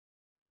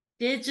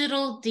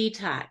Digital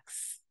detox.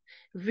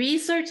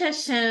 Research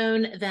has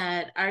shown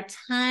that our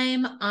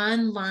time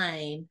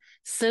online,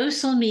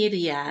 social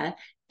media,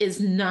 is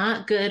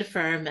not good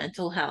for our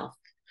mental health.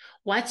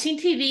 Watching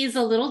TV is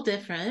a little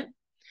different.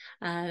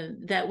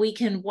 That we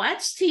can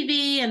watch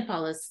TV and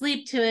fall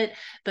asleep to it,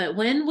 but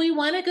when we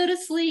want to go to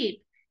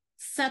sleep,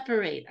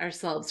 separate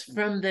ourselves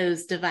from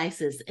those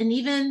devices and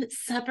even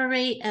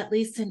separate at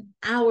least an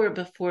hour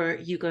before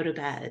you go to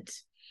bed.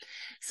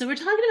 So, we're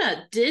talking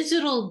about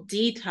digital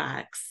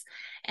detox.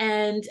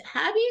 And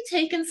have you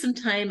taken some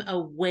time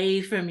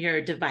away from your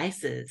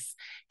devices?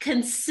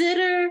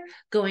 Consider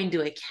going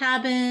to a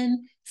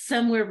cabin,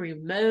 somewhere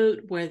remote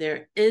where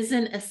there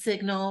isn't a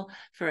signal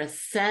for a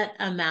set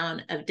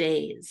amount of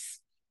days.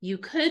 You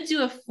could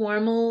do a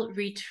formal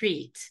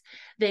retreat.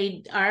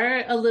 They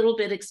are a little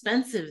bit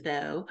expensive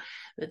though,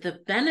 but the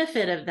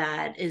benefit of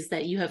that is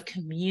that you have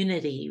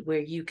community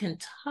where you can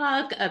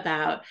talk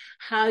about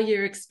how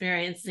you're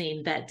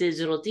experiencing that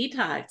digital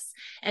detox.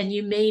 And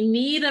you may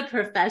need a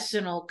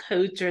professional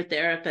coach or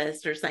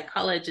therapist or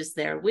psychologist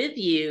there with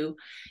you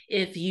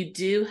if you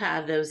do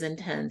have those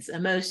intense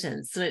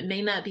emotions. So it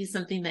may not be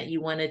something that you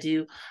want to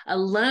do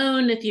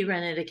alone if you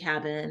rent a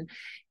cabin.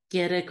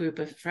 Get a group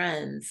of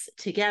friends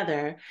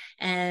together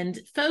and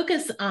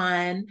focus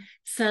on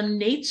some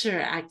nature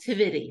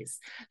activities,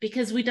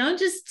 because we don't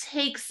just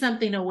take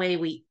something away,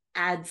 we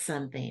add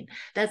something.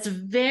 That's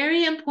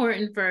very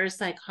important for our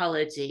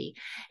psychology.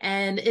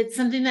 And it's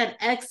something that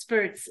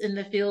experts in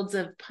the fields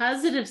of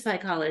positive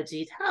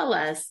psychology tell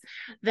us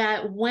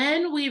that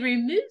when we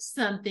remove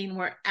something,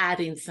 we're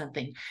adding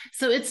something.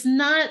 So it's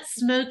not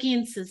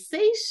smoking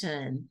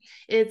cessation.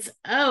 It's,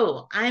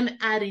 oh, I'm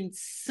adding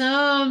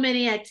so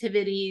many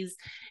activities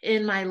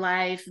in my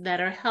life that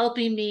are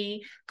helping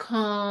me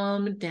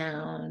calm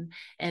down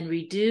and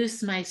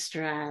reduce my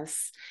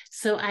stress.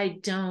 So I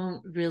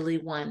don't really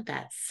want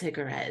that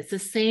cigarette. It's the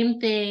same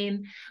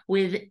thing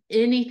with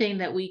anything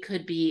that we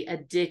could be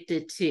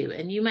addicted to.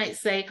 And you might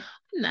say,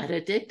 I'm not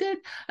addicted.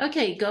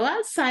 Okay, go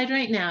outside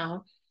right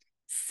now.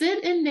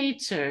 Sit in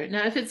nature.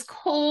 Now, if it's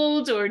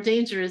cold or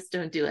dangerous,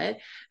 don't do it.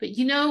 But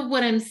you know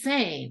what I'm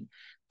saying.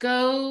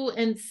 Go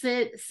and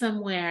sit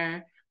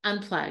somewhere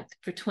unplugged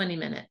for 20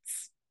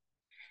 minutes.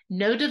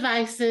 No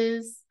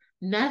devices,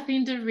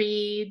 nothing to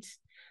read,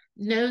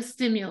 no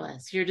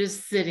stimulus. You're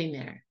just sitting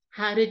there.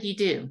 How did you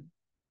do?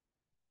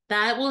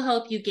 That will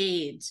help you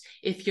gauge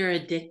if you're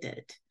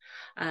addicted.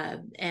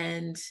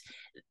 And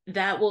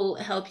that will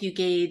help you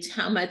gauge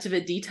how much of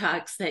a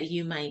detox that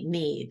you might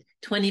need.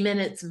 20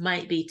 minutes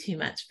might be too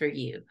much for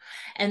you.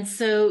 And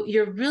so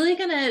you're really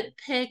going to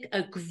pick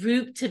a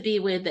group to be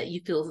with that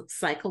you feel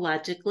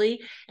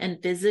psychologically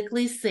and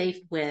physically safe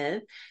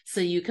with,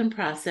 so you can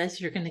process.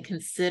 You're going to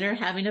consider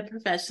having a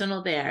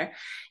professional there,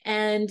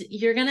 and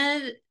you're going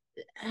to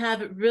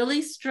have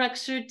really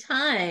structured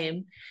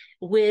time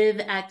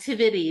with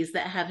activities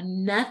that have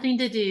nothing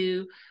to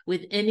do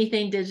with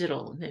anything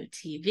digital. No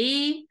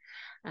TV,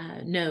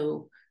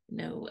 no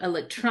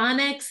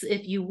electronics.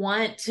 If you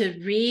want to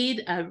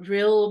read a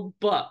real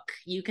book,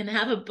 you can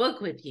have a book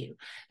with you,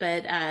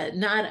 but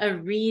not a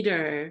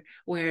reader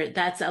where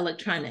that's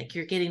electronic.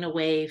 You're getting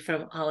away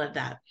from all of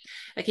that.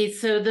 Okay,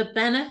 so the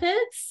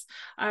benefits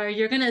are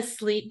you're going to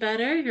sleep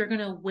better. You're going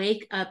to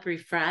wake up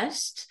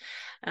refreshed.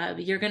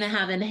 You're going to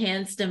have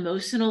enhanced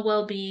emotional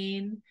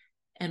well-being.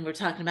 And we're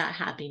talking about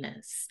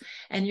happiness.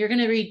 And you're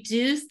going to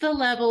reduce the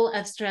level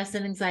of stress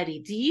and anxiety.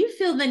 Do you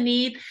feel the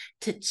need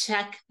to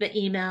check the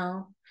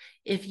email?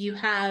 If you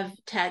have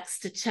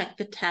text, to check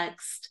the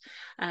text,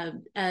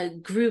 a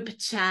group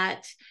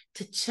chat,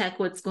 to check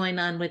what's going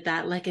on with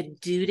that, like a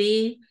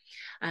duty,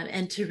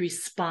 and to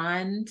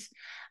respond.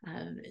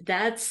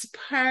 That's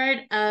part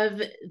of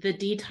the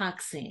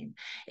detoxing,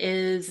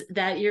 is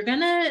that you're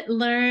going to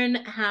learn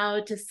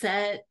how to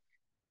set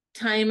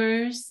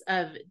timers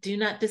of do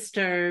not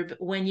disturb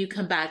when you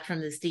come back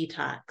from this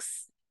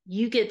detox.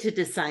 You get to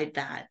decide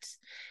that.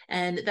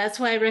 And that's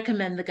why I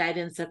recommend the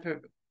guidance of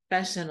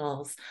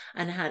professionals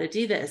on how to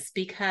do this,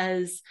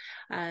 because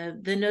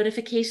the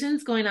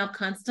notifications going off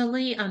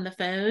constantly on the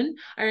phone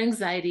are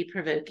anxiety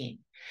provoking.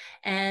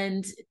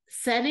 And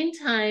setting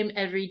time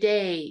every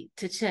day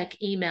to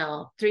check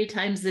email 3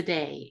 times a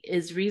day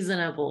is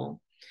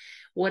reasonable.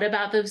 What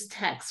about those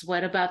texts?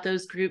 What about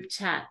those group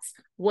chats?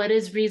 What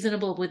is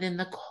reasonable within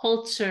the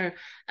culture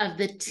of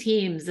the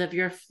teams, of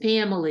your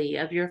family,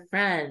 of your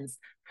friends?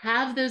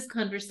 Have those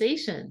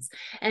conversations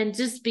and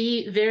just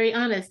be very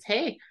honest.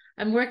 Hey,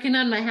 I'm working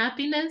on my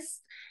happiness,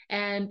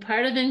 and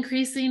part of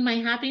increasing my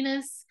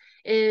happiness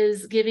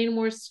is giving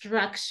more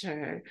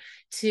structure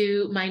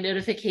to my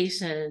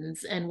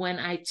notifications and when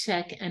I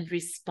check and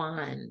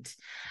respond,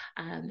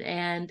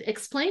 and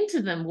explain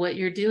to them what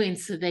you're doing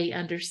so they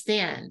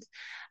understand.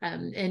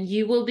 And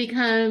you will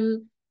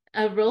become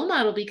a role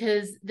model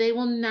because they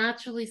will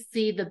naturally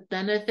see the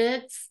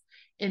benefits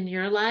in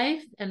your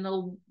life, and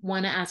they'll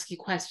want to ask you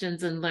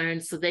questions and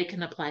learn so they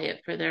can apply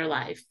it for their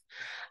life.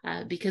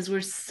 Because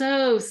we're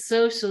so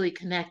socially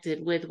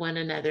connected with one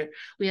another.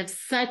 We have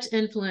such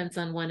influence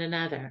on one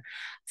another.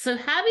 So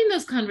having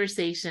those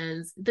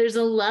conversations, there's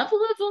a level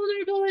of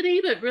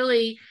vulnerability, but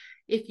really,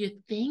 if you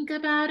think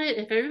about it,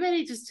 if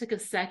everybody just took a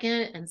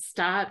second and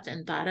stopped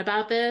and thought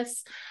about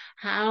this,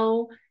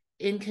 how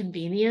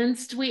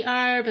inconvenienced we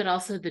are, but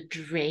also the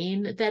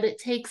drain that it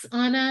takes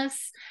on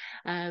us.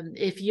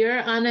 If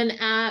you're on an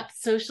app,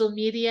 social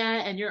media,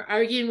 and you're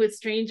arguing with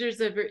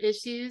strangers over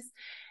issues,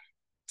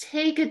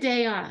 take a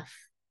day off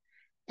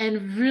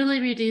and really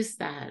reduce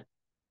that.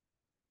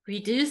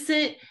 Reduce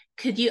it.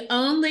 Could you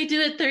only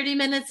do it 30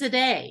 minutes a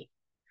day?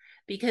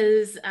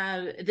 Because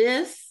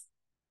this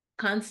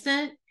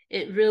constant,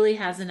 it really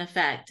has an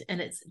effect,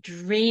 and it's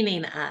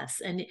draining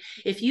us. And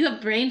if you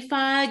have brain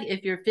fog,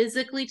 if you're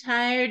physically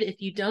tired, if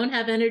you don't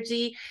have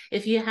energy,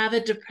 if you have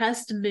a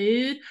depressed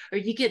mood, or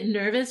you get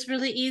nervous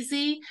really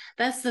easy,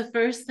 that's the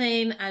first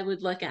thing I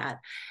would look at.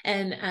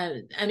 And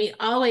I mean,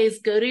 always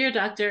go to your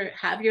doctor,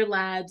 have your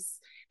labs.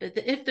 But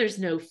if there's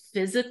no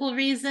physical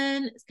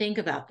reason, think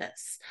about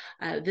this.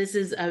 This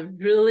is a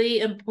really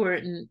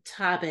important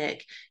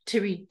topic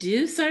to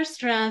reduce our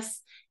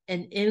stress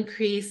and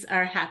increase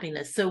our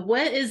happiness. So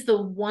what is the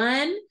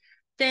one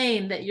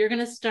thing that you're going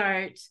to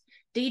start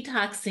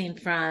detoxing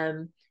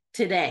from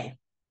today?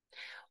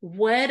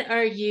 What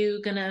are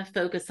you going to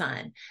focus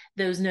on?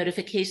 Those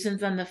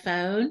notifications on the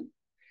phone?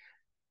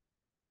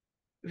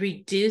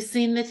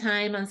 Reducing the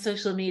time on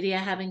social media,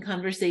 having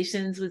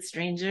conversations with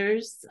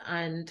strangers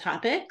on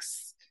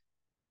topics?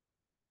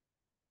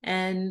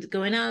 And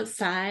going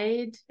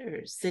outside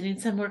or sitting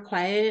somewhere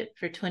quiet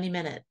for 20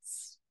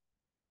 minutes?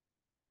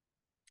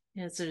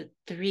 Those are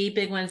three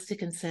big ones to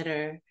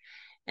consider.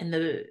 And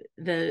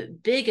the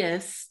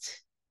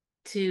biggest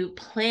to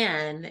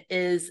plan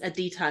is a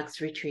detox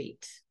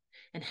retreat.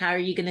 And how are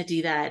you going to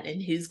do that? And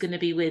who's going to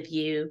be with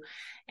you?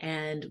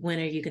 And when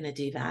are you going to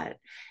do that?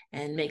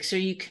 And make sure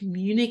you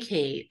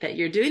communicate that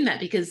you're doing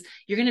that, because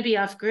you're going to be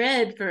off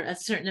grid for a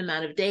certain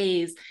amount of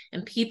days.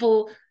 And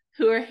people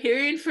who are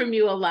hearing from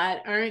you a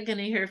lot aren't going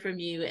to hear from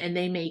you, and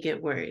they may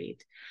get worried.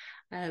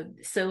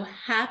 So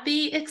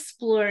happy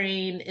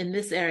exploring in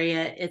this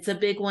area. It's a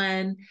big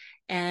one.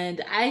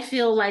 And I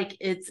feel like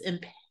it's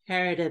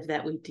imperative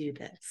that we do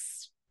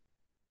this.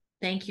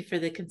 Thank you for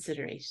the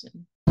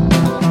consideration.